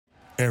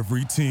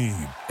Every team,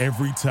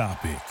 every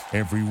topic,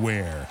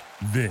 everywhere.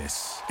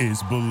 This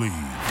is Believe.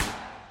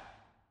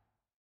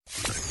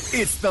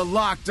 It's the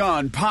Locked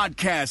On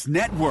Podcast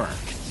Network,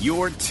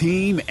 your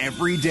team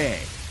every day.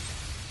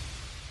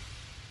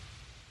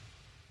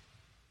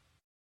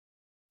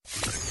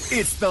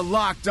 It's the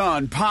Locked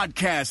On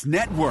Podcast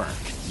Network,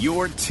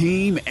 your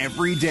team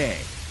every day.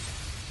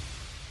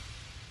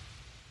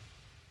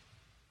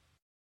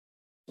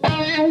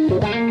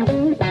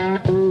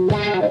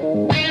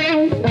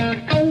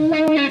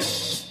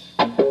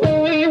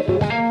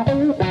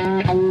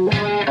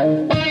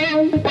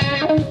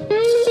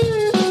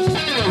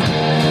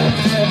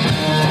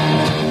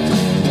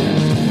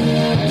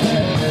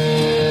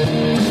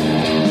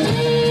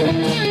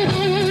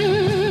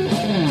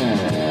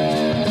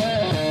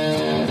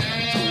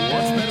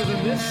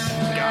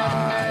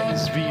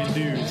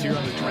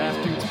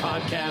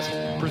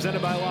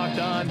 Presented by Locked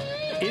On.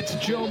 It's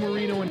Joe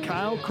Marino and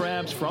Kyle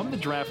Krabs from the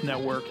Draft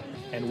Network,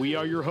 and we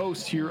are your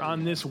hosts here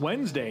on this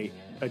Wednesday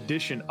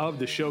edition of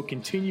the show,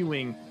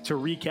 continuing to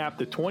recap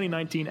the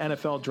 2019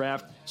 NFL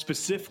Draft,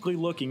 specifically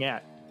looking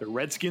at the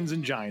Redskins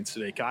and Giants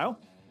today. Kyle,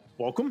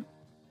 welcome.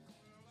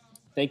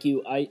 Thank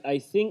you. I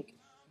think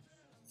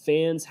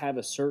fans have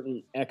a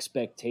certain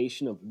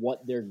expectation of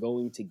what they're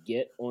going to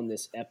get on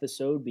this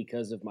episode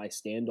because of my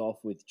standoff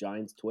with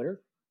Giants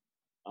Twitter,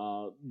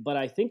 but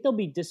I think they'll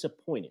be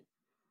disappointed,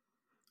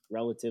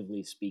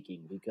 relatively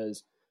speaking,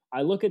 because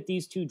I look at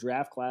these two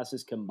draft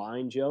classes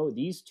combined, Joe.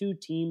 These two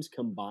teams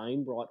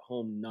combined brought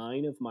home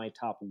 9 of my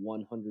top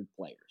 100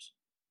 players.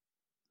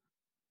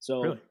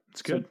 So really?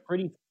 It's good. Some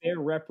pretty fair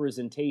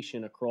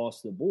representation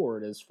across the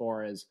board as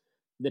far as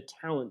the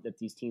talent that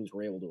these teams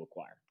were able to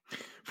acquire.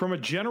 From a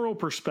general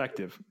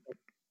perspective,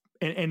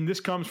 and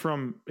this comes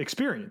from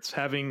experience,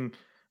 having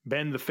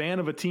been the fan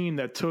of a team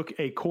that took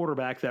a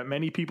quarterback that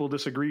many people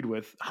disagreed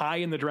with high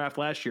in the draft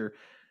last year,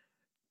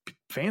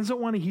 fans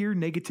don't want to hear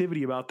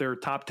negativity about their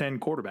top 10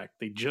 quarterback.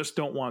 They just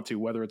don't want to,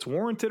 whether it's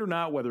warranted or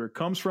not, whether it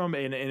comes from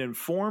an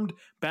informed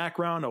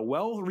background, a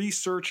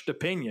well-researched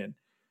opinion.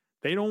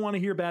 They don't want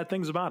to hear bad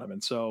things about him.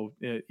 And so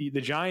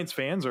the Giants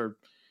fans are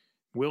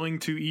willing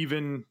to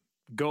even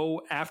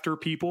go after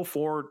people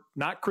for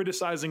not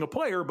criticizing a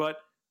player, but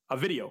a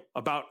video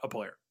about a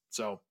player.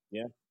 So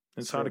yeah,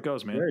 that's how it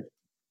goes, man.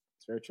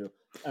 It's very true.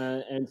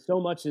 And so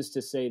much is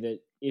to say that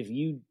if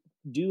you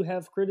do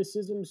have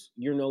criticisms,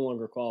 you're no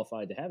longer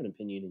qualified to have an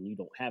opinion, and you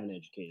don't have an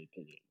educated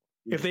opinion.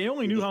 If they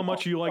only knew how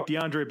much you like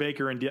DeAndre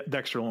Baker and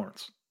Dexter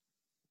Lawrence.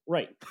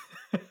 Right.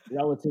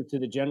 Relative to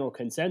the general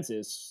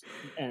consensus,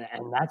 and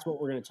that's what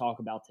we're going to talk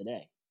about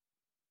today.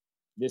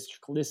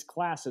 This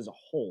class as a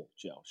whole,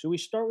 Joe. Should we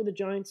start with the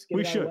Giants?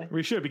 We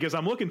should, because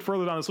I'm looking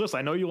further down this list.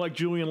 I know you like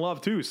Julian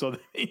Love too, so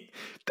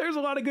there's a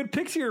lot of good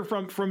picks here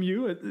from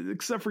you,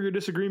 except for your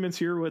disagreements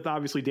here with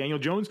obviously Daniel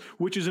Jones,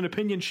 which is an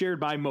opinion shared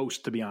by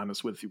most, to be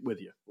honest with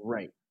you.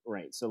 Right.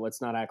 So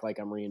let's not act like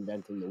I'm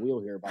reinventing the wheel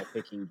here by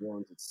picking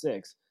Jones at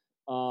 6.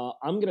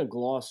 I'm going to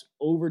gloss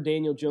over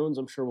Daniel Jones.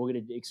 I'm sure we'll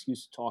get an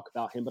excuse to talk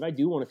about him, but I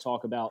do want to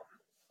talk about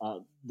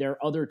their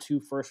other 2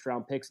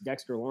 first-round picks,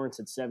 Dexter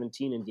Lawrence at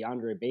 17 and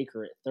DeAndre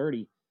Baker at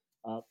 30.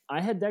 I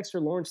had Dexter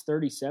Lawrence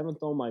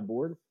 37th on my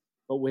board,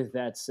 but with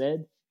that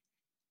said,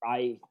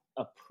 I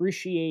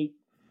appreciate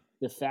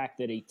the fact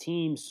that a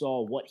team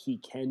saw what he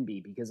can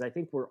be, because I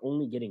think we're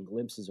only getting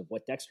glimpses of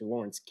what Dexter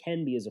Lawrence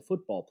can be as a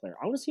football player.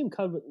 I want to see him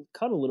cut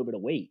a little bit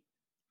of weight.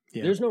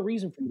 Yeah. There's no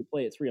reason for him to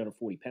play at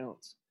 340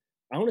 pounds.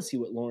 I want to see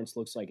what Lawrence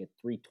looks like at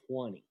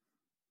 320.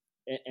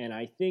 And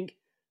I think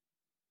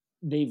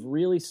they've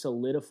really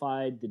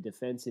solidified the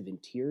defensive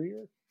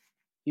interior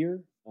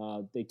here.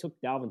 They took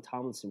Dalvin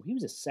Tomlinson. He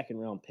was a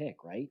second-round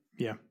pick, right?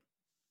 Yeah.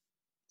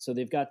 So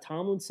they've got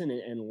Tomlinson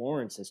and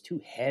Lawrence as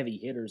 2 heavy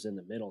hitters in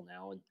the middle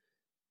now, and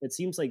it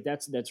seems like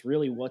that's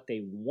really what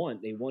they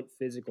want. They want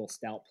physical,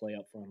 stout play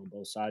up front on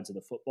both sides of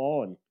the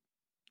football, and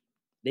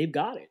they've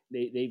got it.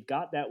 They've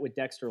got that with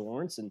Dexter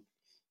Lawrence, and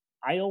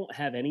I don't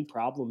have any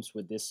problems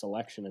with this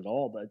selection at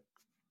all. But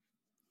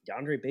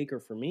DeAndre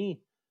Baker, for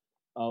me,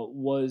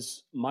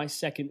 was my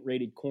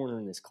second-rated corner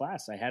in this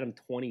class. I had him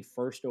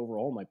 21st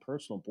overall on my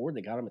personal board.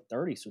 They got him at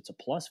 30, so it's a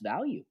plus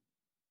value.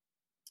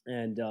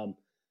 And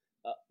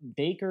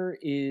Baker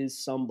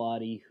is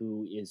somebody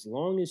who, as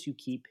long as you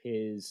keep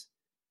his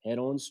head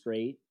on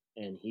straight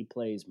and he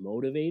plays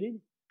motivated,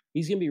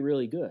 he's going to be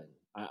really good.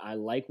 I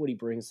like what he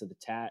brings to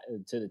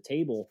the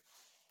table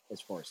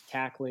as far as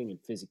tackling and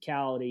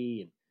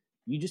physicality. And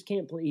you just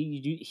can't play.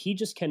 He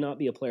just cannot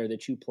be a player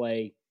that you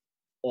play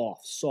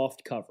off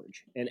soft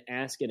coverage and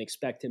ask and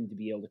expect him to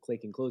be able to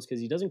click and close, because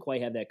he doesn't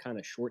quite have that kind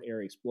of short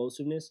area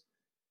explosiveness.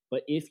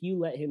 But if you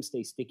let him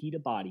stay sticky to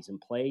bodies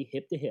and play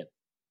hip to hip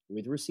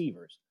with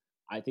receivers,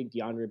 I think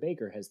DeAndre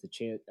Baker has the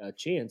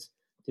chance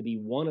to be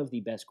one of the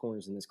best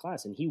corners in this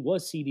class. And he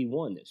was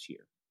CB1 this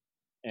year.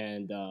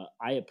 And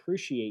I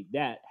appreciate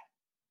that,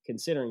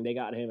 considering they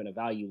got him at a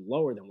value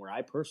lower than where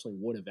I personally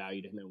would have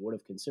valued him and would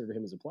have considered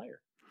him as a player.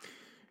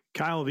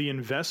 Kyle, the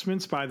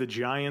investments by the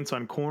Giants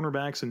on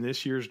cornerbacks in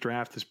this year's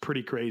draft is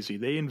pretty crazy.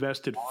 They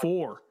invested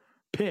 4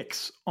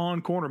 picks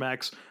on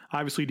cornerbacks.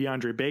 Obviously,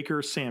 DeAndre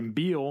Baker, Sam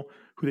Beal,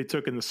 who they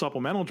took in the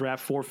supplemental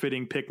draft,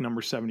 forfeiting pick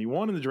number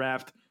 71 in the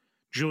draft.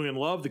 Julian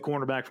Love, the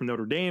cornerback from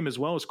Notre Dame, as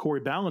well as Corey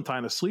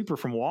Ballantyne, a sleeper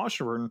from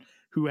Washington,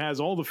 who has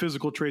all the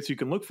physical traits you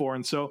can look for.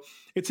 And so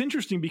it's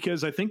interesting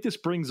because I think this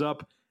brings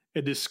up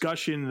a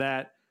discussion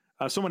that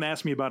someone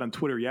asked me about on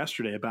Twitter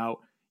yesterday about,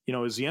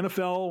 is the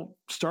NFL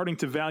starting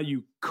to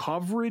value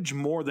coverage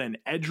more than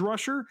edge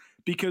rusher?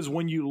 Because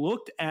when you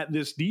looked at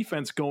this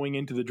defense going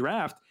into the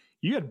draft,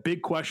 you had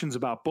big questions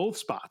about both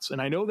spots.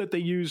 And I know that they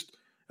used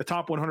a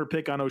top 100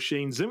 pick on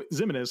O'Shane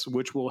Ximines,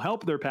 which will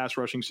help their pass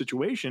rushing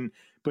situation.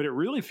 But it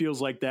really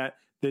feels like that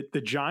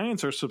the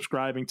Giants are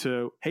subscribing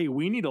to, hey,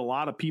 we need a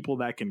lot of people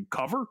that can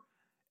cover,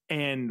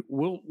 and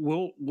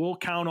we'll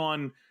count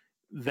on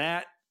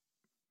that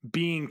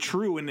being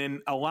true and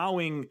then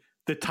allowing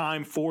the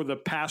time for the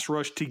pass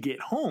rush to get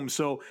home.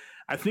 So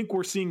I think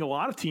we're seeing a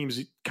lot of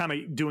teams kind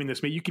of doing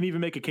this. You can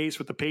even make a case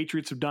with the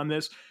Patriots have done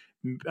this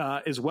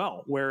as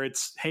well, where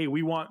it's, hey,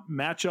 we want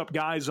matchup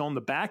guys on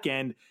the back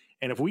end.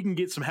 And if we can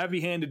get some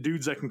heavy-handed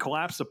dudes that can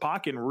collapse the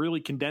pocket and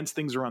really condense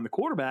things around the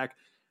quarterback,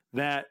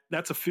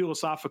 that's a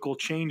philosophical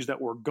change that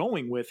we're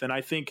going with. And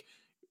I think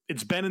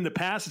it's been in the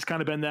past, it's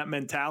kind of been that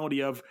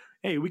mentality of,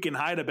 hey, we can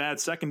hide a bad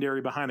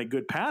secondary behind a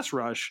good pass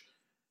rush.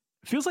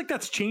 It feels like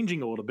that's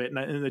changing a little bit.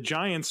 And the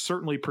Giants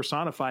certainly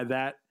personify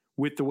that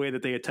with the way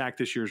that they attack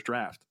this year's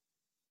draft.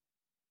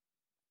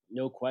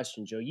 No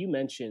question, Joe. You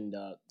mentioned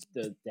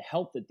the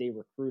help that they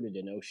recruited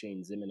in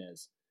O'Shane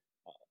Ximines.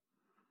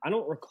 I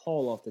don't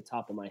recall off the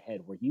top of my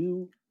head. Were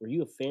you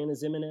a fan of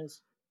Ximines?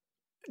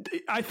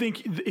 I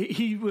think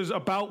he was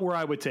about where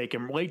I would take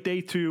him. Late day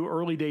 2,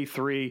 early day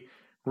 3.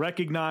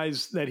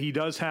 Recognize that he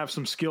does have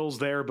some skills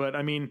there, but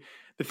I mean,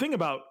 the thing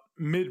about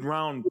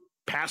mid-round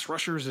pass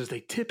rushers is they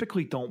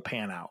typically don't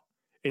pan out.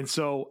 And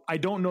so I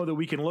don't know that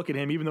we can look at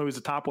him, even though he's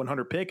a top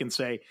 100 pick, and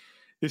say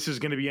this is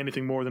going to be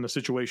anything more than a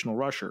situational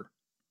rusher.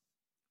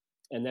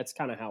 And that's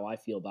kind of how I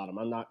feel about him.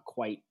 I'm not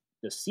quite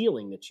the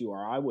ceiling that you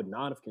are. I would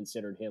not have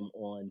considered him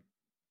on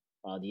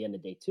the end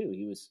of day 2.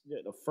 He was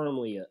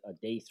firmly a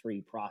day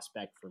 3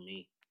 prospect for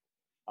me.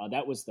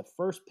 That was the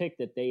first pick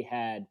that they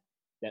had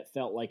that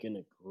felt like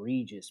an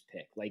egregious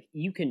pick. Like,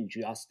 you can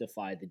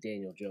justify the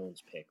Daniel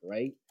Jones pick,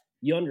 right?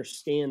 You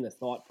understand the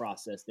thought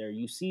process there.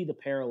 You see the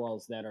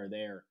parallels that are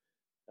there.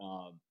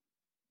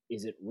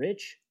 Is it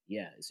rich?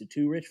 Yeah. Is it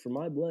too rich for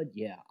my blood?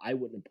 Yeah. I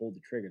wouldn't have pulled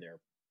the trigger there.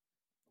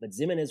 But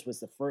Ximines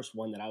was the first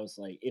one that I was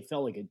like, it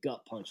felt like a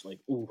gut punch. Like,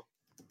 ooh,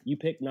 you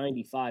picked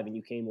 95 and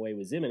you came away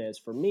with Ximines.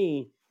 For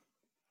me,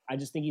 I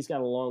just think he's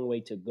got a long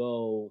way to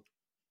go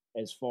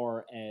as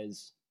far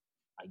as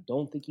I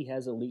don't think he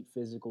has elite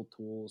physical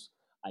tools.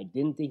 I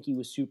didn't think he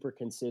was super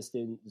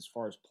consistent as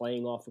far as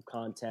playing off of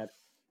contact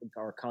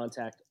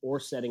or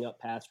setting up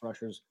pass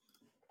rushers.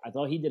 I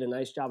thought he did a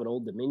nice job at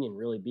Old Dominion,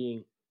 really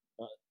being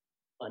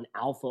an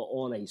alpha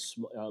on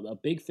a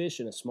big fish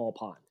in a small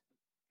pond.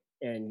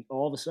 And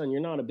all of a sudden, you're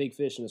not a big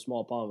fish in a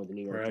small pond with the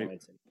New York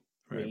Giants.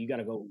 Right. You got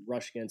to go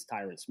rush against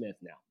Tyron Smith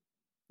now.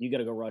 You got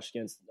to go rush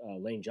against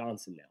Lane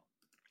Johnson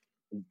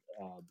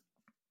now.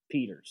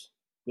 Peters,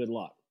 good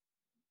luck.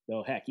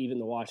 No, heck, even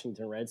the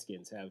Washington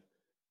Redskins have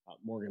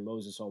Morgan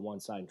Moses on one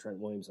side and Trent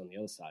Williams on the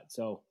other side.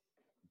 So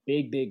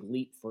big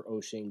leap for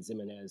O'Shane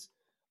Ximines.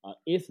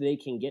 If they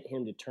can get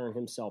him to turn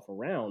himself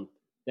around,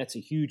 that's a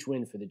huge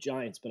win for the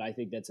Giants, but I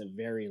think that's a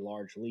very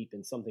large leap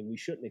and something we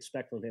shouldn't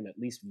expect from him, at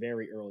least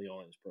very early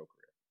on in his pro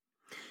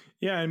career.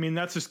 Yeah, I mean,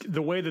 that's just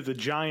the way that the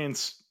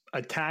Giants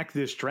attack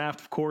this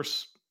draft, of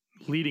course,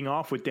 leading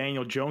off with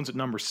Daniel Jones at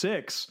number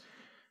 6.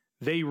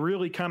 They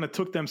really kind of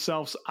took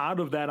themselves out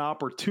of that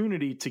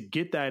opportunity to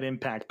get that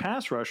impact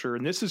pass rusher,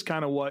 and this is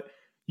kind of what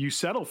you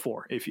settle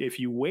for. If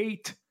you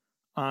wait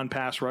on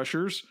pass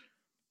rushers,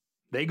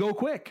 they go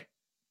quick.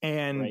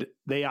 And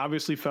They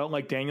obviously felt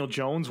like Daniel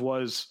Jones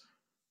was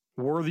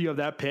worthy of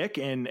that pick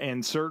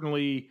and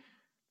certainly,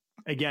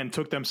 again,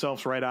 took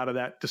themselves right out of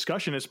that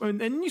discussion.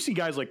 And you see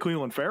guys like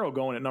Cleveland Farrell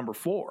going at number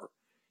 4.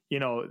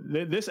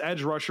 This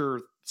edge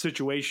rusher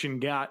situation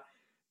got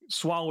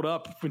swallowed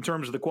up in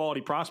terms of the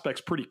quality prospects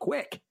pretty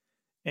quick.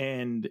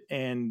 And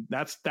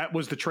that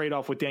was the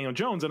trade-off with Daniel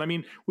Jones. And I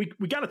mean, we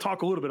got to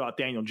talk a little bit about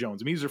Daniel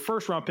Jones. I mean, he's a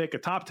first-round pick, a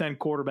top 10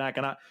 quarterback,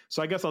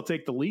 so I guess I'll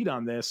take the lead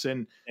on this.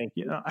 And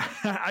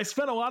I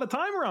spent a lot of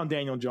time around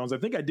Daniel Jones. I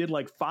think I did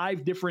like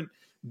 5 different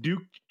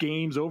Duke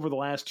games over the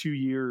last 2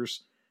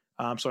 years.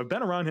 So I've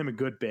been around him a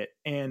good bit.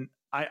 And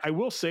I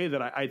will say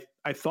that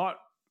I thought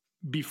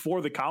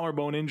before the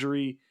collarbone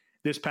injury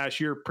this past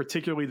year,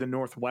 particularly the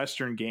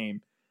Northwestern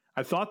game,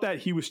 I thought that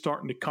he was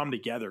starting to come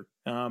together.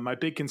 My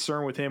big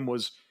concern with him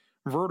was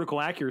vertical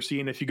accuracy.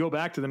 And if you go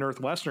back to the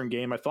Northwestern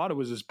game, I thought it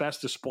was his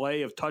best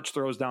display of touch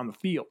throws down the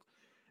field.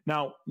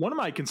 Now, one of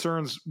my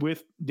concerns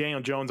with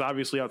Daniel Jones,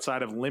 obviously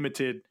outside of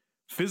limited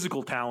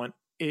physical talent,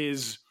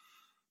 is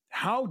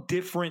how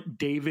different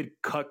David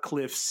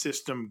Cutcliffe's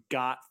system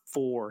got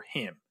for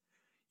him.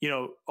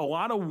 A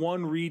lot of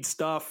one read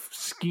stuff,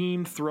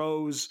 scheme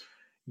throws,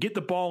 get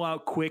the ball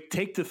out quick,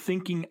 take the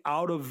thinking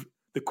out of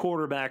the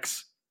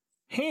quarterback's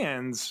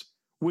hands,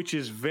 which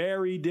is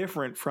very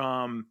different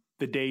from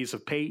the days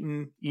of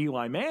Peyton,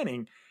 Eli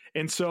Manning.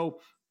 And so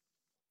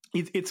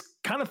it's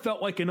kind of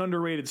felt like an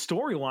underrated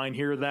storyline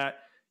here that,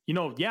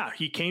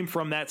 he came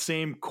from that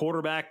same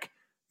quarterback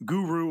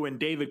guru and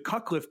David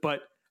Cutcliffe,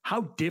 but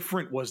how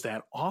different was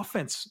that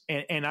offense?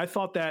 And I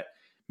thought that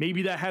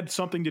maybe that had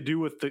something to do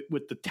with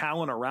the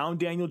talent around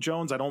Daniel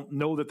Jones. I don't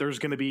know that there's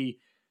going to be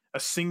a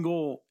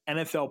single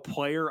NFL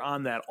player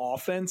on that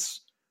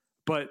offense,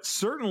 but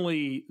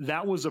certainly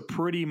that was a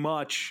pretty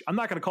much, I'm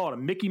not going to call it a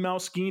Mickey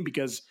Mouse scheme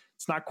because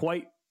it's not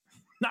quite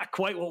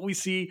what we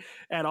see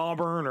at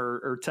Auburn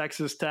or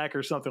Texas Tech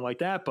or something like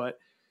that, but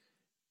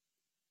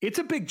it's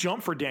a big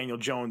jump for Daniel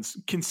Jones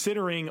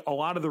considering a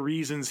lot of the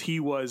reasons he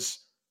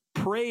was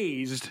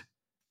praised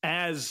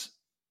as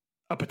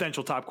a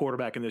potential top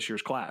quarterback in this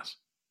year's class.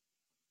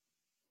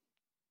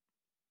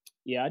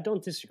 Yeah, I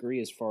don't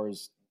disagree as far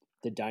as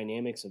the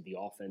dynamics of the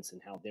offense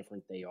and how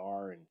different they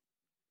are. And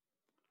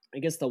I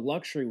guess the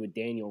luxury with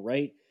Daniel,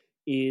 right,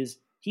 is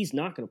he's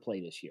not going to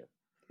play this year.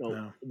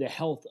 No. The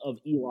health of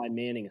Eli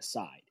Manning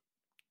aside.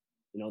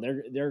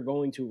 They're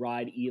going to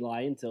ride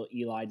Eli until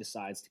Eli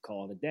decides to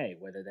call it a day,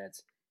 whether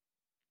that's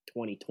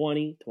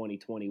 2020,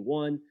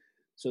 2021.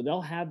 So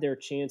they'll have their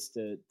chance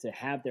to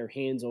have their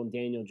hands on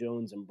Daniel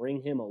Jones and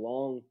bring him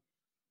along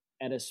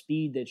at a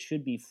speed that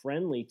should be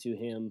friendly to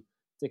him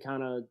to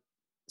kind of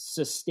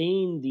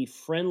sustain the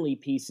friendly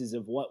pieces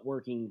of what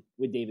working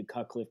with David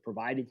Cutcliffe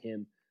provided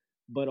him,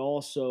 but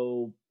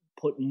also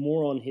put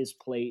more on his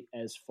plate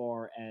as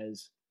far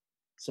as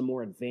some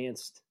more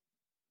advanced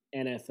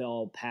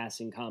NFL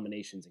passing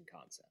combinations and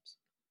concepts.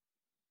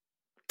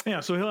 Yeah,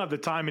 so he'll have the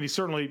time, and he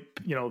certainly,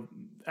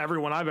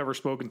 everyone I've ever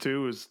spoken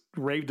to has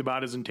raved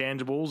about his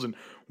intangibles and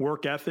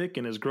work ethic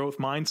and his growth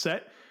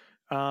mindset.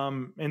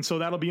 And so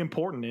that'll be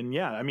important. And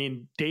yeah, I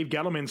mean, Dave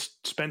Gettleman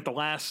spent the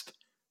last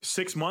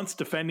 6 months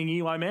defending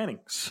Eli Manning.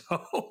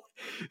 So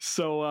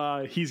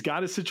he's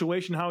got his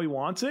situation how he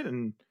wants it,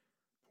 and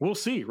we'll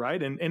see,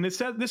 right? And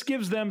this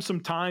gives them some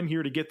time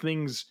here to get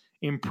things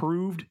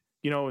improved,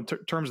 in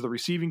terms of the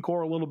receiving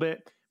core a little bit,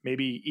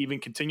 maybe even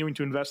continuing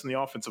to invest in the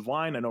offensive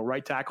line. I know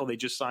right tackle, they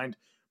just signed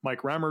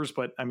Mike Remmers,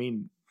 but I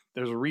mean,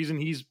 there's a reason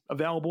he's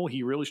available.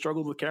 He really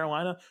struggled with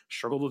Carolina,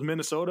 struggled with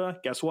Minnesota.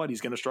 Guess what? He's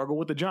going to struggle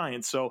with the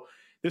Giants. So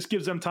this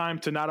gives them time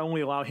to not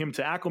only allow him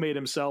to acclimate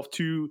himself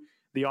to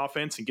the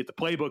offense and get the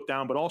playbook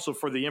down, but also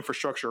for the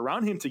infrastructure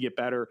around him to get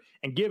better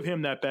and give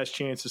him that best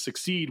chance to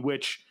succeed,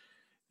 which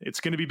it's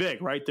going to be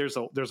big, right? There's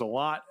a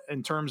lot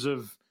in terms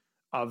of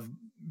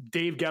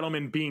Dave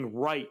Gettleman being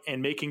right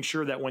and making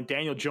sure that when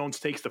Daniel Jones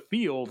takes the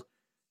field,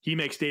 he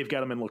makes Dave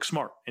Gettleman look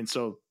smart. And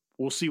so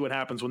we'll see what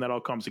happens when that all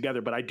comes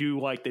together. But I do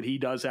like that he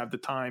does have the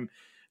time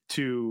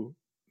to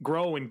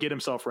grow and get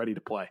himself ready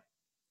to play.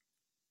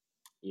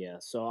 Yeah,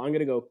 so I'm going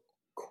to go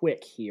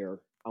quick here.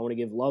 I want to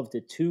give love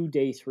to 2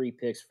 day 3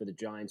 picks for the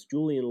Giants.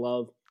 Julian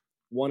Love,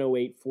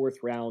 108, 4th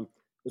round,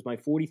 was my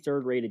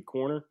 43rd rated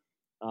corner.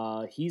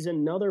 He's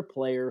another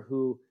player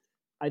who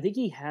I think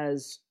he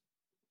has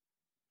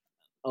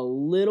a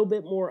little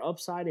bit more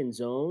upside in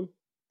zone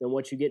than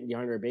what you get in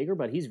DeAndre Baker,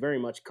 but he's very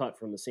much cut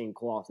from the same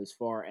cloth as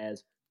far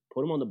as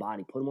put him on the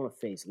body, put him on a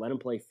face, let him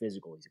play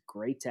physical. He's a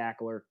great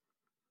tackler.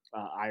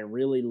 I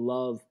really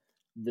love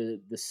the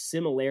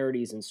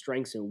similarities and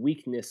strengths and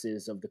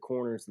weaknesses of the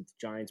corners that the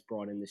Giants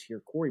brought in this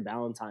year. Corey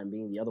Ballantyne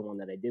being the other one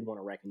that I did want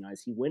to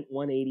recognize. He went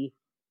 180.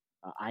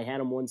 I had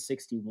him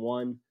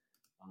 161.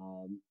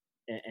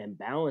 And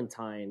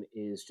Ballantyne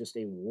is just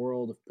a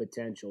world of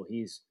potential.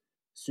 He's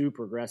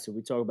super aggressive.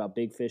 We talk about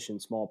big fish in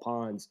small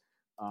ponds.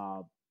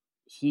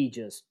 He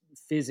just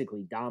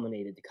physically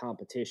dominated the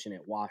competition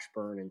at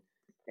Washburn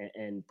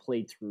and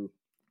played through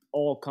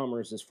all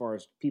comers as far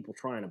as people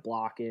trying to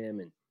block him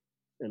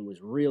and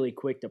was really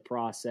quick to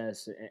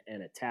process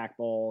and attack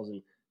balls.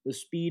 And the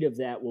speed of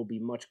that will be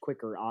much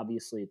quicker,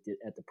 obviously,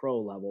 at the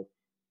pro level.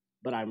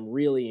 But I'm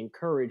really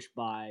encouraged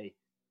by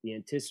the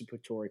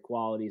anticipatory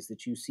qualities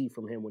that you see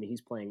from him when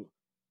he's playing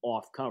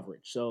off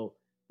coverage. So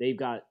they've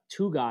got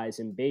 2 guys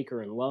in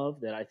Baker and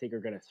Love that I think are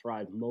going to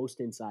thrive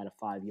most inside of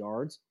 5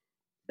 yards.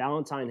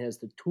 Ballantyne has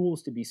the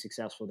tools to be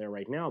successful there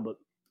right now, but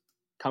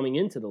coming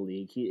into the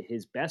league,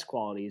 his best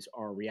qualities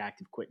are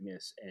reactive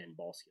quickness and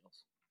ball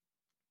skills.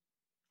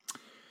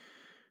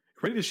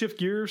 Ready to shift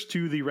gears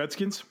to the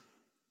Redskins?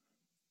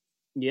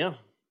 Yeah.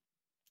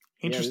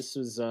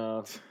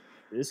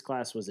 This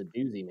class was a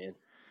doozy, man.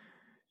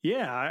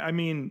 Yeah, I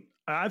mean,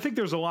 I think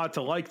there's a lot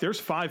to like. There's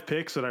 5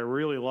 picks that I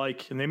really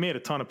like, and they made a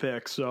ton of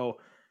picks. So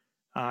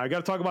I got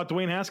to talk about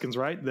Dwayne Haskins,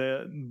 right?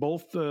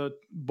 Both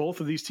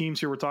of these teams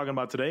here we're talking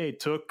about today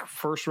took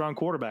first-round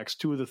quarterbacks.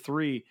 2 of the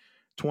 3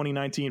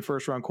 2019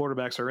 first-round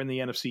quarterbacks are in the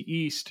NFC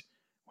East.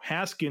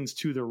 Haskins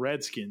to the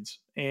Redskins,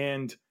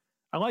 and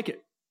I like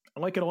it.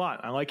 I like it a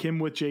lot. I like him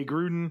with Jay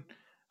Gruden.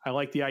 I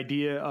like the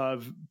idea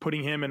of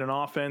putting him in an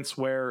offense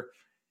where,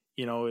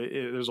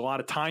 there's a lot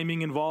of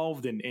timing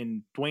involved.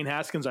 And Dwayne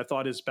Haskins, I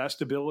thought his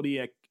best ability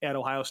at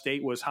Ohio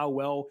State was how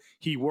well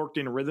he worked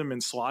in rhythm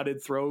and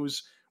slotted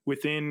throws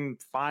within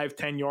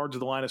 5-10 yards of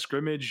the line of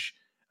scrimmage.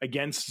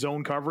 against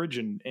zone coverage.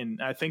 And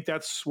I think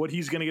that's what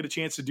he's going to get a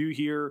chance to do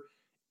here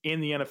in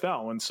the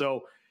NFL. And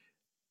so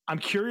I'm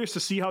curious to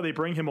see how they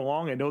bring him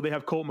along. I know they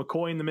have Colt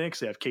McCoy in the mix.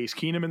 They have Case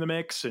Keenum in the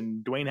mix,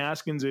 and Dwayne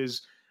Haskins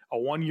is a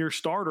 1-year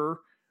starter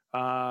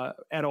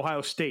at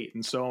Ohio State.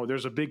 And so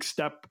there's a big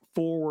step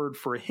forward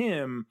for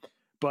him,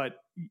 but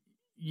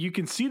you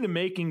can see the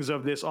makings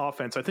of this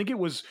offense. I think it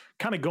was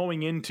kind of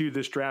going into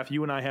this draft.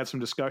 You and I had some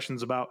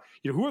discussions about,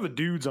 who are the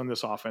dudes on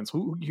this offense?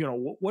 Who,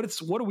 what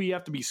do we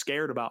have to be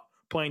scared about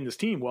playing this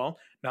team? Well,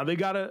 now they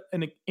got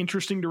an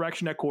interesting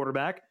direction at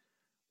quarterback.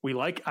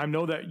 I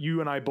know that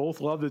you and I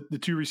both love the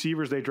two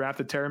receivers they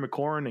drafted, Terry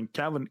McLaurin and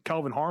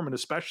Kelvin Harmon,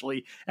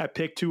 especially at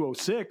pick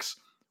 206.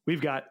 We've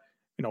got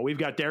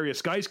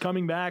Darius Geis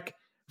coming back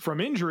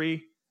from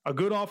injury, a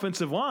good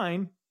offensive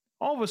line.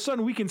 All of a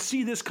sudden we can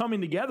see this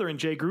coming together, and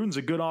Jay Gruden's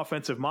a good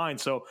offensive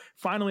mind. So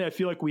finally, I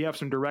feel like we have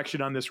some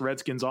direction on this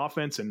Redskins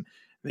offense, and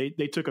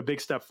they took a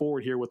big step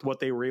forward here with what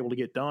they were able to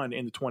get done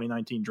in the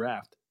 2019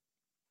 draft.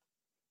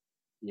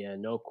 Yeah,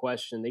 no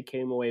question. They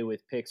came away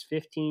with picks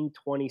 15,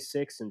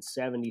 26, and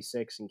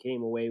 76, and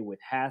came away with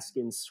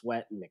Haskins,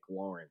 Sweat, and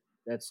McLaurin.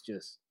 That's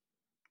just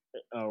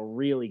a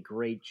really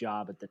great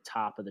job at the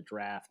top of the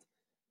draft.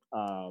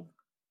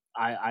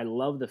 I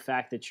love the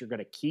fact that you're going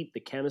to keep the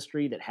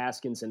chemistry that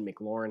Haskins and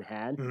McLaurin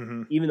had,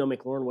 even though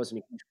McLaurin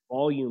wasn't a huge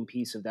volume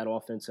piece of that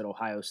offense at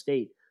Ohio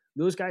State.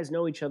 Those guys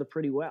know each other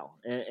pretty well.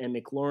 And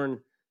McLaurin,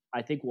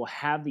 I think, will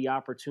have the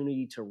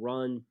opportunity to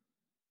run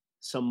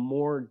some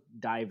more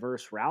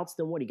diverse routes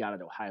than what he got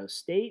at Ohio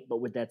State.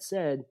 But with that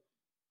said,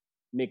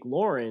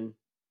 McLaurin,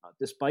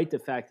 despite the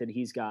fact that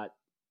he's got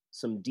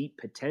some deep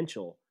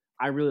potential,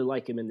 I really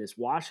like him in this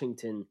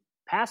Washington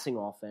passing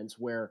offense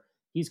where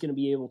he's going to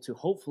be able to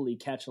hopefully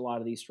catch a lot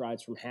of these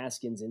strides from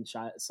Haskins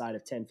inside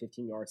of 10,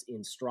 15 yards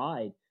in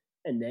stride,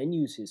 and then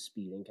use his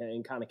speed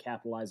and kind of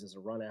capitalize as a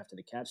run after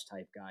the catch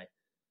type guy.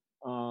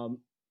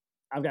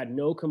 I've got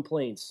no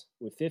complaints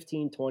with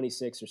 15,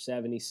 26, or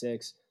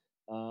 76.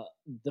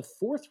 The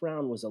fourth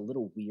round was a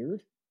little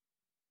weird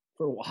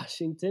for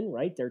Washington,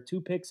 right? There are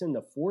 2 picks in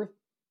the fourth,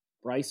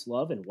 Bryce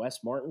Love and Wes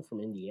Martin from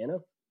Indiana.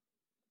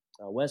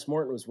 Wes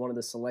Martin was one of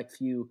the select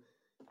few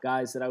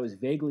guys that I was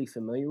vaguely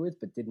familiar with,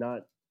 but did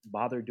not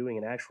bother doing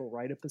an actual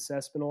write-up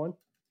assessment on.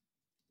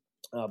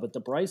 But the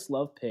Bryce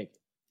Love pick,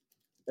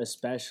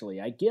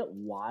 especially, I get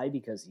why,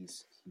 because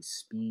he's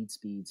speed,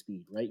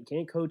 right? You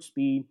can't coach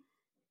speed.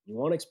 You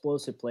want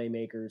explosive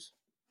playmakers.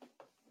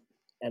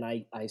 And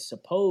I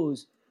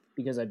suppose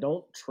because I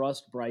don't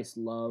trust Bryce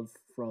Love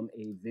from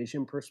a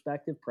vision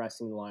perspective,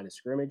 pressing the line of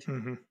scrimmage,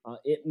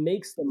 it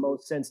makes the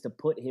most sense to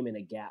put him in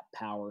a gap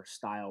power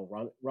style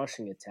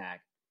rushing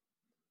attack.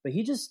 But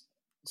he just,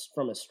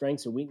 from a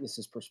strengths and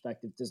weaknesses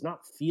perspective, does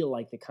not feel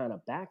like the kind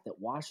of back that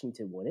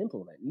Washington would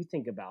implement. You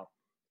think about,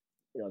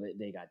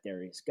 they got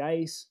Darius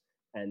Geis,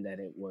 and then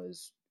it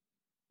was,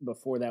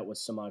 before that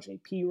was Samaje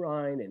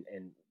Perine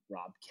and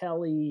Rob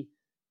Kelly,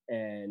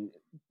 and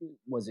who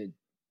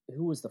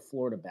was the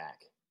Florida back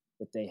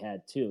that they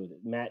had too?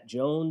 Matt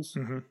Jones.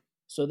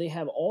 So they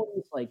have all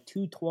these like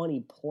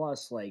 220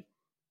 plus like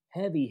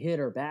heavy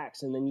hitter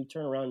backs, and then you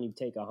turn around and you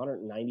take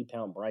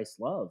 190-pound Bryce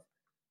Love.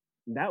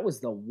 That was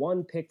the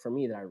one pick for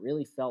me that I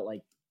really felt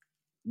like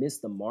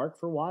missed the mark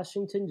for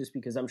Washington, just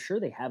because I'm sure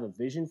they have a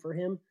vision for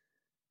him,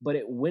 but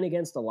it went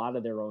against a lot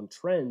of their own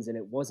trends, and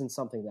it wasn't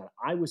something that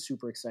I was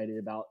super excited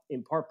about,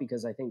 in part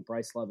because I think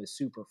Bryce Love is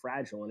super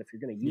fragile, and if you're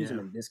going to use him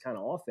in this kind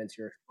of offense,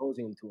 you're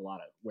exposing him to a lot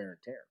of wear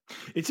and tear.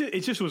 It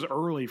just was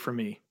early for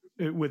me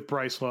with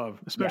Bryce Love,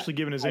 especially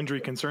given his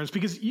injury concerns,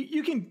 because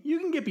you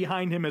can get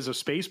behind him as a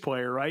space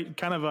player, right?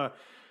 Kind of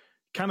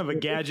a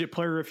gadget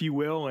player, if you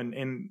will,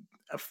 and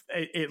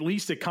at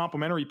least a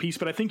complimentary piece,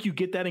 but I think you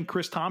get that in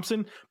Chris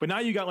Thompson. But now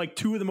you got like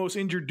 2 of the most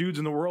injured dudes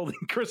in the world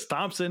in Chris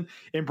Thompson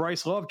and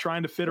Bryce Love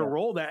trying to fit a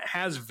role that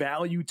has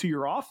value to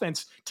your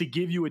offense to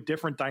give you a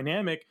different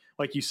dynamic.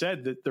 Like you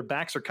said, that their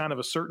backs are kind of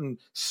a certain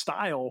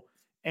style.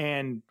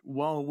 And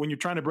well, when you're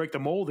trying to break the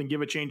mold and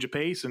give a change of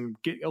pace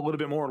and get a little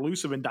bit more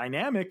elusive and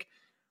dynamic,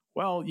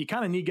 well, you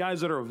kind of need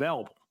guys that are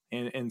available.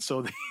 And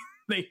so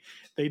they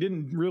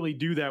didn't really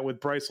do that with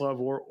Bryce Love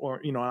or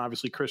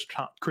obviously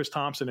Chris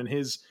Thompson and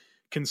his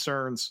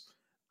concerns.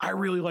 I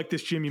really like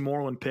this Jimmy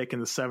Moreland pick in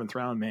the 7th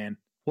round, man.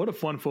 What a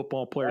fun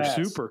football player. Yes.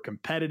 Super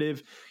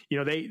competitive.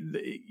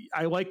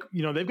 I like,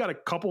 they've got a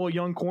couple of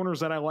young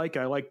corners that I like.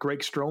 I like Greg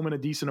Stroman a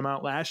decent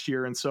amount last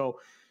year. And so,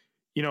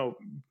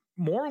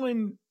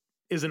 Moreland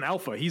is an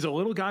alpha. He's a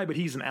little guy, but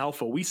he's an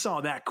alpha. We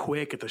saw that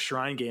quick at the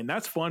Shrine game.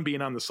 That's fun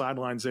being on the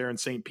sidelines there in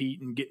St.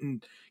 Pete and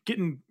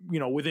getting,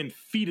 within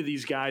feet of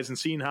these guys and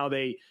seeing how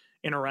they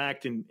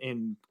interact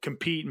and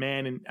compete,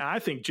 man. And I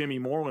think Jimmy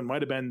Moreland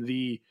might've been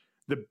the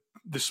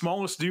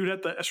smallest dude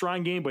at the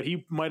Shrine game, but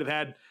he might have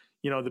had,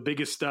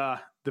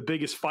 the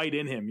biggest fight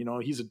in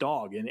him. He's a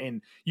dog,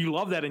 and you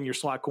love that in your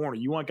slot corner.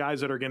 You want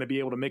guys that are going to be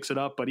able to mix it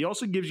up, but he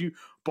also gives you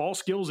ball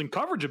skills and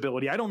coverage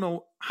ability. I don't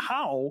know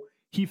how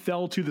he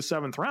fell to the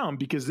 7th round,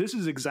 because this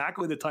is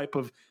exactly the type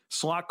of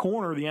slot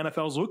corner the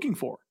NFL is looking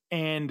for.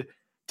 And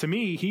to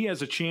me, he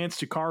has a chance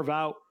to carve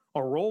out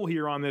a role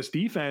here on this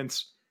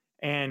defense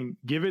and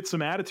give it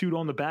some attitude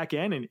on the back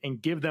end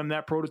and give them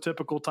that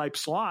prototypical type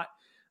slot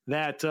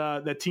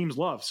that teams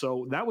love.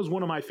 So that was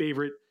one of my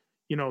favorite,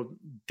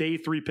 day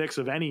 3 picks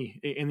of any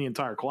in the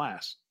entire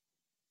class.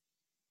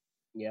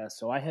 Yeah,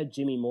 so I had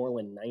Jimmy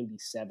Moreland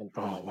 97th.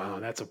 Oh, wow,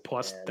 that's a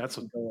plus. That's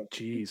a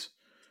geez.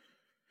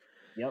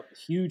 Yep,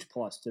 huge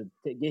plus to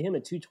get him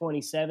at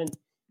 227,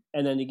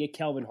 and then to get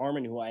Kelvin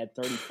Harmon, who I had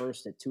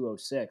 31st at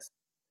 206.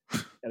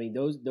 I mean,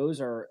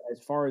 those are,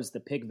 as far as the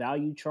pick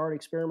value chart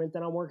experiment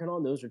that I'm working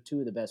on, those are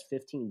 2 of the best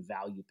 15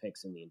 value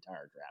picks in the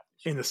entire draft.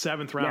 In the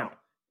 7th round. Now,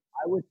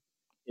 I would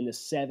in the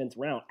 7th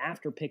round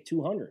after pick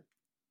 200.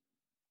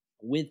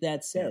 With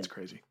that said, that's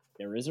crazy.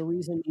 There is a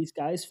reason these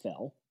guys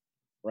fell,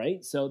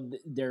 right? So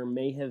there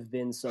may have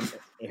been some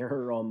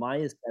error on my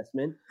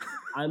assessment.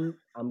 I'm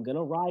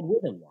gonna ride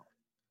with him now.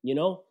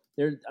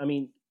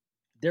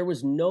 There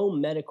was no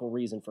medical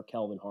reason for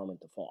Kelvin Harmon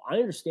to fall. I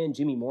understand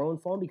Jimmy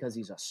Moreland falling because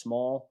he's a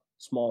small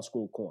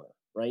school corner,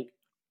 right?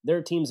 There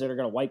are teams that are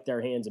going to wipe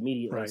their hands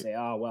immediately and say,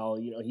 "Oh, well,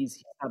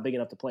 he's not big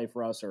enough to play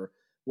for us," or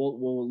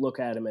we'll look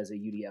at him as a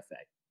UDFA.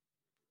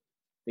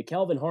 The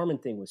Kelvin Harmon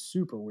thing was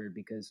super weird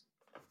because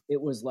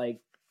it was like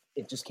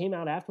it just came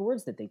out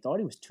afterwards that they thought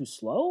he was too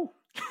slow,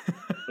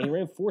 and he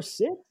ran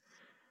 4.6.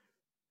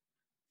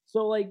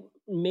 So,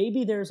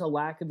 maybe there's a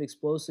lack of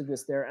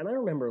explosiveness there. And I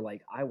remember,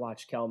 I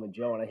watched Kelvin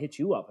Joe, and I hit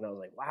you up, and I was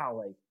like,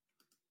 wow,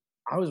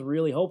 I was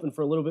really hoping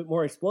for a little bit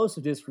more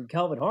explosiveness from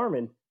Kelvin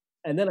Harmon.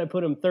 And then I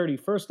put him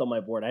 31st on my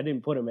board. I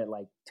didn't put him at,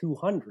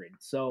 200.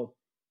 So,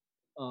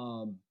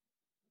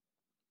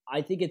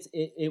 I think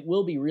it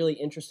will be really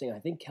interesting. I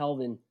think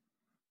Kelvin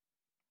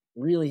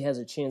really has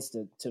a chance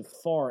to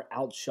far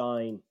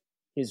outshine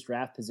his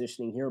draft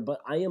positioning here,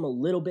 but I am a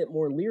little bit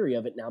more leery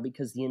of it now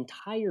because the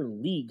entire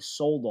league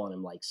sold on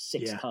him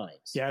 6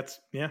 times.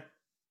 Yeah.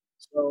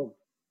 So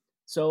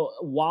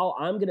while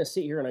I'm going to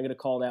sit here and I'm going to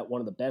call that one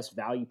of the best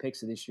value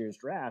picks of this year's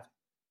draft,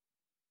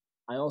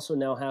 I also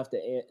now have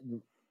to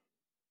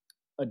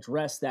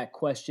address that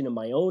question in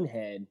my own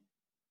head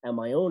and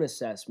my own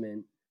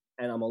assessment,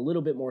 and I'm a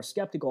little bit more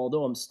skeptical,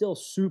 although I'm still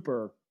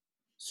super,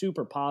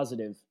 super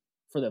positive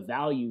for the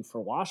value for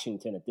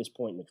Washington at this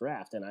point in the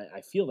draft. And I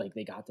feel like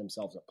they got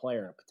themselves a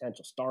player, a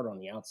potential starter on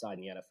the outside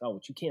in the NFL,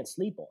 which you can't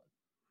sleep on.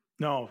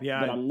 No, yeah.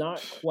 But I'm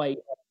not quite,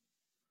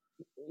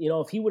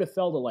 if he would have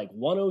fell to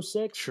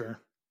 106, sure,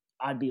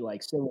 I'd be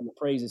singing the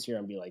praises here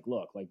and be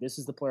look, this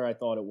is the player I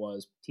thought it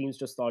was. Teams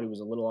just thought he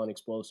was a little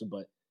unexplosive,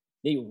 but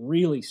they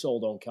really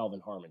sold on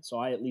Kelvin Harmon. So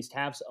I at least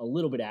have a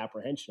little bit of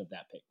apprehension of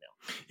that pick now.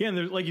 Yeah,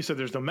 and like you said,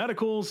 there's no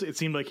medicals. It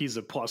seemed like he's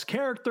a plus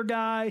character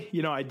guy.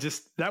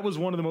 That was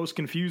one of the most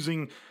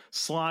confusing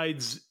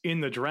slides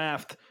in the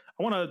draft.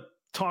 I want to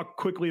talk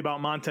quickly about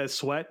Montez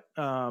Sweat,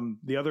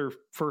 the other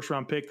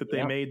first-round pick that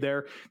they made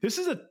there. This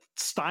is a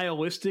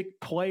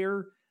stylistic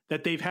player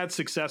that they've had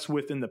success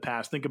with in the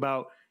past. Think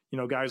about,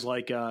 guys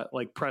like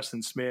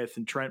Preston Smith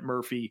and Trent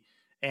Murphy.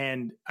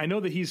 And I know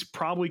that he's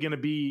probably going to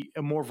be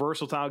a more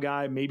versatile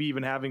guy, maybe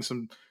even having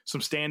some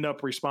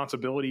stand-up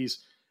responsibilities.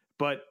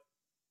 But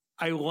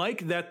I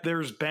like that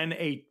there's been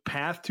a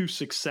path to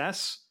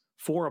success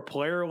for a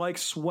player like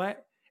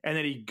Sweat, and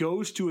that he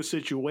goes to a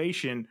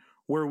situation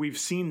where we've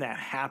seen that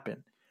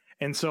happen.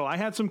 And so I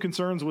had some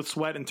concerns with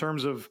Sweat in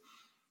terms of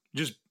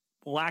just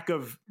lack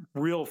of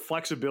real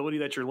flexibility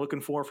that you're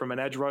looking for from an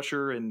edge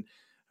rusher, and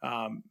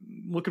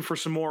looking for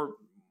some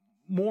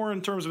more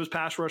in terms of his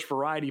pass rush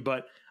variety.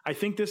 But I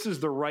think this is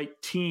the right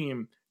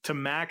team to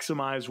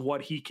maximize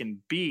what he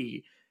can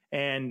be,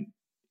 and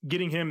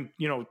getting him,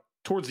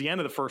 towards the end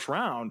of the first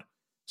round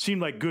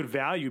seemed like good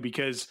value,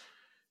 because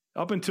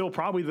up until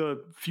probably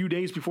the few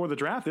days before the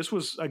draft, this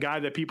was a guy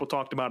that people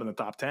talked about in the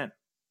top 10.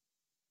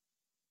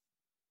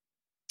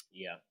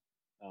 Yeah.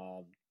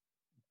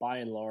 By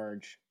and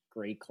large,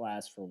 great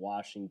class for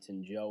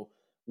Washington, Joe.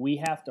 We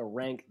have to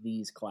rank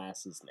these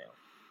classes now.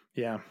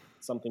 Yeah.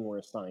 Something we're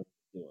assigned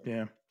to doing.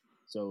 Yeah.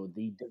 So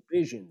the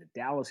division, the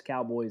Dallas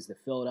Cowboys, the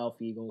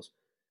Philadelphia Eagles,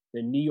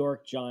 the New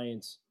York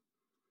Giants,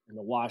 and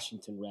the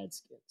Washington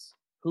Redskins.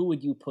 Who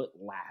would you put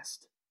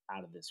last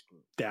out of this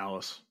group?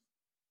 Dallas.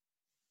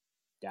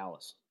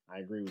 I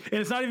agree with you. And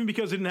it's not even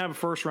because they didn't have a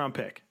first-round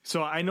pick.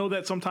 So I know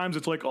that sometimes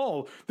it's like,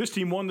 oh, this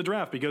team won the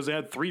draft because they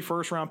had 3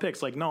 first-round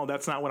picks. No,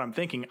 that's not what I'm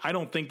thinking. I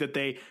don't think that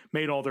they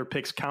made all their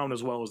picks count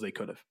as well as they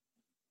could have.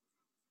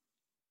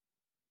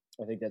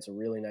 I think that's a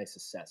really nice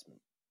assessment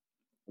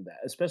of that,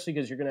 especially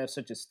because you're going to have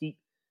such a steep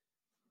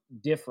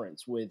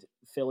difference with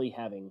Philly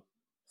having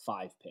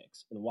 5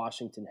 picks and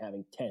Washington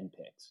having 10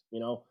 picks.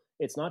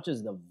 It's not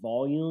just the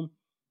volume,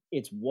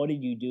 it's what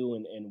did you do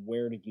and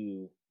where did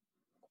you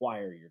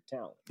acquire your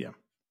talent. Yeah.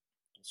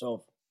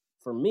 So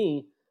for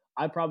me,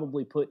 I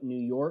probably put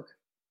New York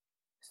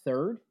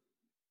 3rd,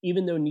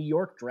 even though New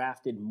York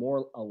drafted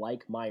more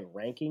alike my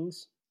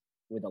rankings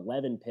with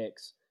 11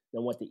 picks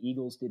than what the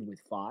Eagles did with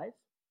 5.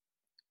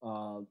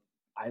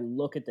 I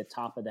look at the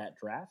top of that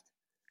draft,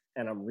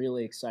 and I'm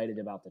really excited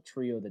about the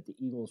trio that the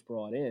Eagles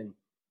brought in,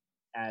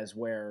 as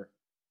where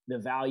the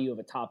value of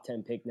a top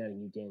 10 pick netting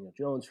you Daniel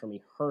Jones for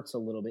me hurts a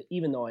little bit,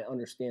 even though I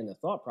understand the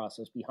thought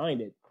process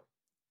behind it.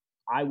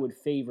 I would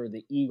favor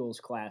the Eagles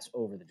class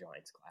over the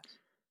Giants class.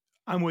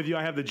 I'm with you.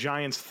 I have the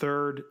Giants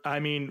third. I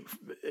mean,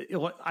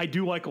 I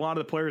do like a lot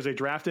of the players they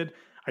drafted.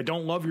 I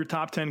don't love your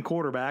top 10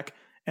 quarterback,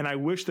 and I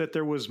wish that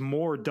there was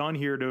more done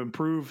here to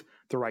improve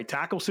the right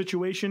tackle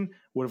situation.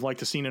 Would have liked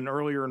to seen an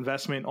earlier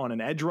investment on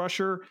an edge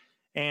rusher.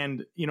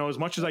 And, as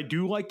much as I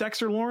do like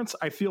Dexter Lawrence,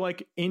 I feel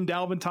like in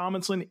Dalvin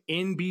Tomlinson,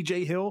 in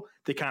BJ Hill,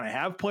 they kind of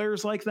have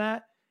players like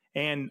that.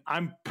 And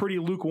I'm pretty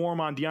lukewarm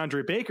on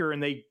DeAndre Baker,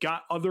 and they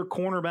got other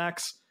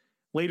cornerbacks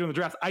later in the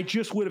draft. I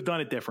just would have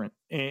done it different.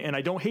 And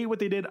I don't hate what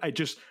they did.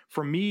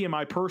 For me and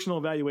my personal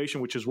evaluation,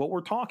 which is what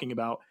we're talking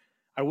about,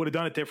 I would have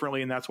done it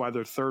differently, and that's why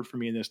they're third for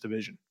me in this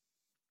division.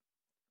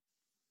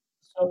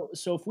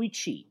 So if we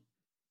cheat,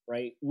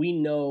 right, we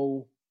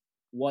know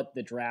what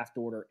the draft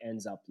order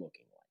ends up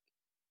looking like.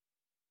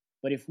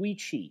 But if we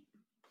cheat,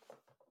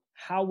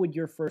 how would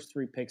your first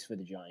 3 picks for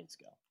the Giants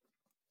go?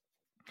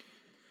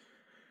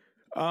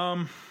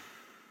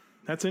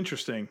 That's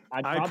interesting.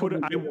 I'd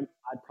probably give him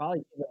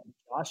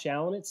Josh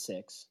Allen at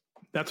 6.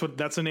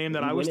 That's a name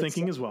that I was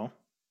thinking as well.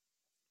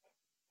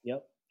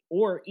 Yep.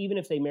 Or even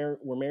if they were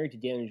married to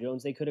Daniel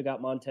Jones, they could have got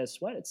Montez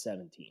Sweat at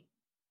 17.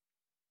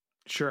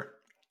 Sure.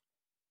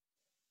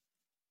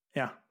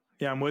 Yeah,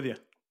 I'm with you.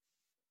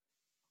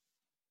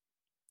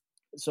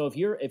 So if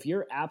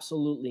you're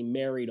absolutely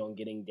married on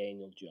getting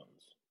Daniel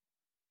Jones,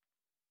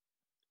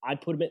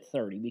 I'd put him at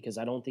 30 because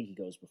I don't think he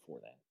goes before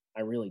that.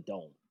 I really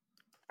don't.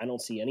 I don't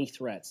see any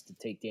threats to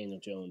take Daniel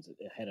Jones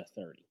ahead of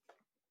 30.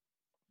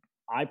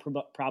 I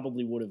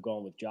probably would have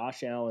gone with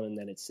Josh Allen, and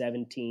then at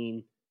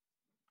 17,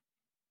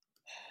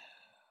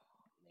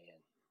 man,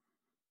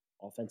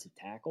 offensive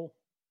tackle?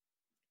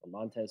 Or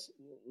Montez?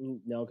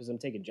 No, because I'm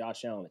taking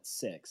Josh Allen at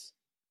 6.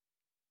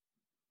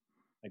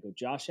 I go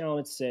Josh Allen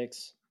at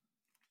 6.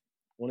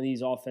 One of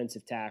these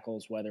offensive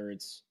tackles, whether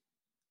it's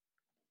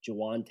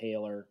Jawan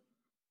Taylor,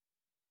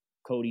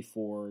 Cody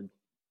Ford,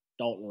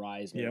 Dalton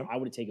Reisner, yep. I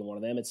would have taken one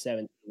of them at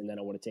 17, and then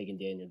I would have taken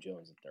Daniel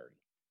Jones at 30.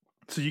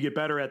 So you get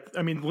better at,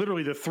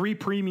 literally the 3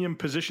 premium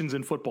positions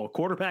in football: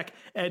 quarterback,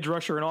 edge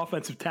rusher, and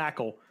offensive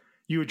tackle.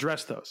 You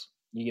address those.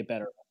 You get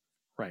better.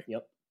 Right.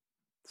 Yep.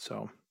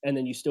 So. And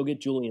then you still get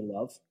Julian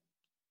Love.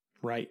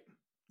 Right.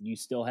 You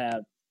still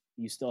have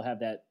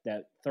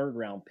that 3rd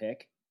round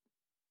pick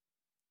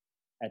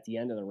at the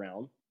end of the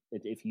round.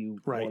 If you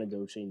wanted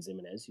O'Shane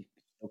Ximines, you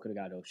still could have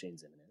got O'Shane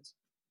Ximines.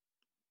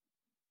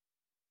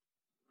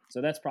 So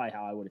that's probably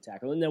how I would have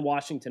tackled it. And then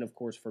Washington, of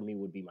course, for me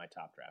would be my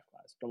top draft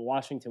class. But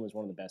Washington was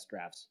one of the best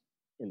drafts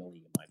in the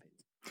league, in my opinion.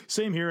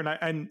 Same here,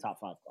 and top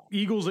 5 class.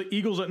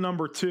 Eagles at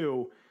number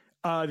 2.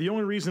 The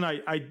only reason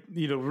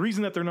the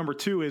reason that they're number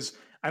 2 is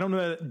I don't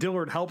know that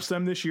Dillard helps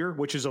them this year,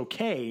 which is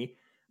okay.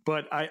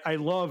 But I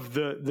love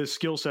the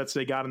skill sets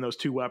they got in those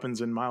 2 weapons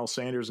in Miles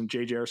Sanders and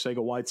J.J.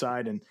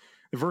 Arcega-Whiteside, and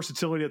the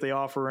versatility that they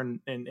offer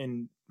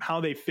and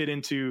how they fit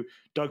into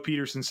Doug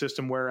Peterson's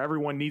system, where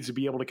everyone needs to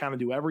be able to kind of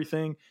do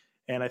everything.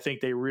 And I think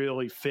they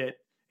really fit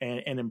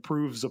and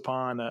improves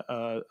upon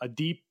a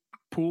deep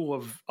pool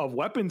of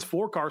weapons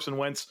for Carson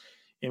Wentz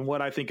in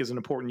what I think is an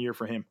important year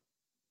for him.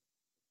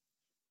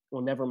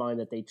 Well, never mind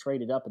that they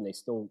traded up and they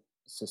still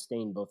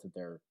sustained both of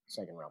their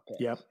 2nd round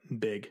picks. Yep,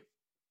 big.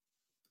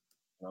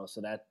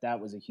 So that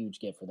was a huge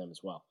get for them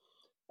as well.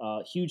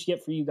 Huge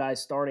get for you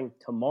guys starting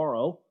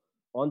tomorrow.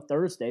 On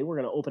Thursday, we're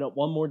going to open up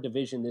one more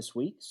division this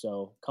week.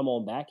 So come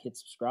on back, hit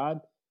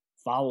subscribe,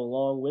 follow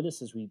along with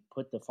us as we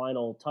put the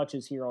final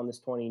touches here on this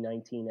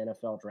 2019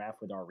 NFL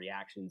Draft with our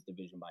reactions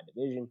division by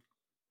division.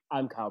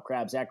 I'm Kyle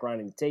Krabs at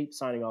Grinding the Tape,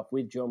 signing off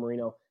with Joe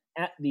Marino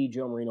at the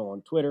Joe Marino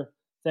on Twitter.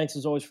 Thanks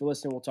as always for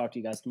listening. We'll talk to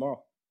you guys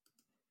tomorrow.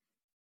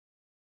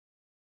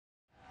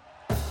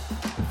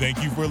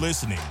 Thank you for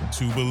listening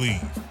to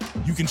Believe.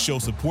 You can show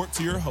support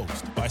to your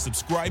host by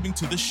subscribing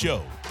to the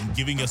show and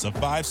giving us a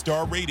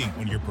 5-star rating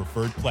on your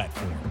preferred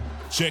platform.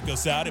 Check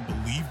us out at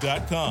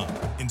Believe.com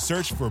and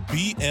search for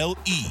BLEAV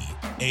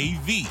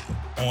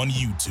on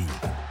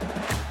YouTube.